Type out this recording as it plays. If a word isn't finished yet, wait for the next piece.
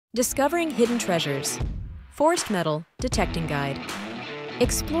Discovering Hidden Treasures. Forest Metal Detecting Guide.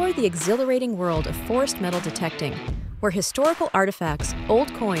 Explore the exhilarating world of forest metal detecting, where historical artifacts,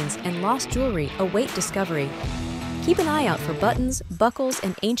 old coins, and lost jewelry await discovery. Keep an eye out for buttons, buckles,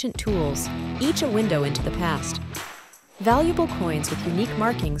 and ancient tools, each a window into the past. Valuable coins with unique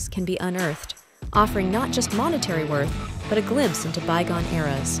markings can be unearthed, offering not just monetary worth, but a glimpse into bygone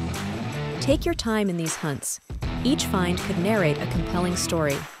eras. Take your time in these hunts. Each find could narrate a compelling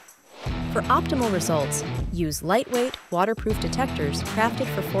story. For optimal results, use lightweight, waterproof detectors crafted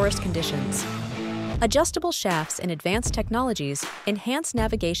for forest conditions. Adjustable shafts and advanced technologies enhance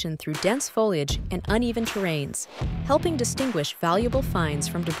navigation through dense foliage and uneven terrains, helping distinguish valuable finds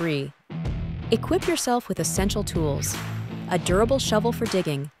from debris. Equip yourself with essential tools: a durable shovel for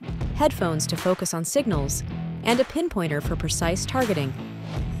digging, headphones to focus on signals, and a pinpointer for precise targeting.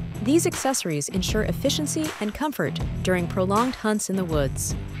 These accessories ensure efficiency and comfort during prolonged hunts in the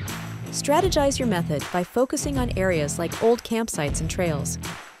woods. Strategize your method by focusing on areas like old campsites and trails.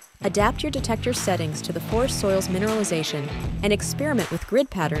 Adapt your detector settings to the forest soil's mineralization and experiment with grid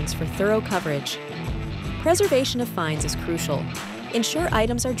patterns for thorough coverage. Preservation of finds is crucial. Ensure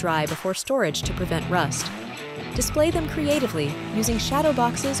items are dry before storage to prevent rust. Display them creatively using shadow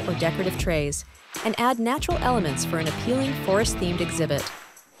boxes or decorative trays, and add natural elements for an appealing forest-themed exhibit.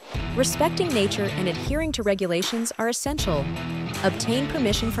 Respecting nature and adhering to regulations are essential. Obtain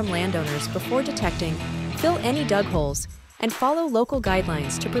permission from landowners before detecting, fill any dug holes, and follow local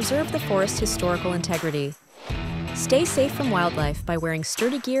guidelines to preserve the forest's historical integrity. Stay safe from wildlife by wearing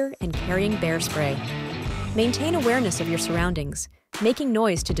sturdy gear and carrying bear spray. Maintain awareness of your surroundings, making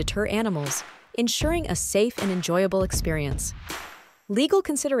noise to deter animals, ensuring a safe and enjoyable experience. Legal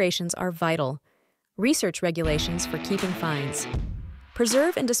considerations are vital. Research regulations for keeping finds.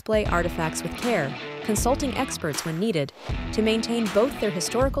 Preserve and display artifacts with care, consulting experts when needed, to maintain both their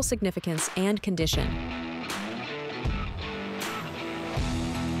historical significance and condition.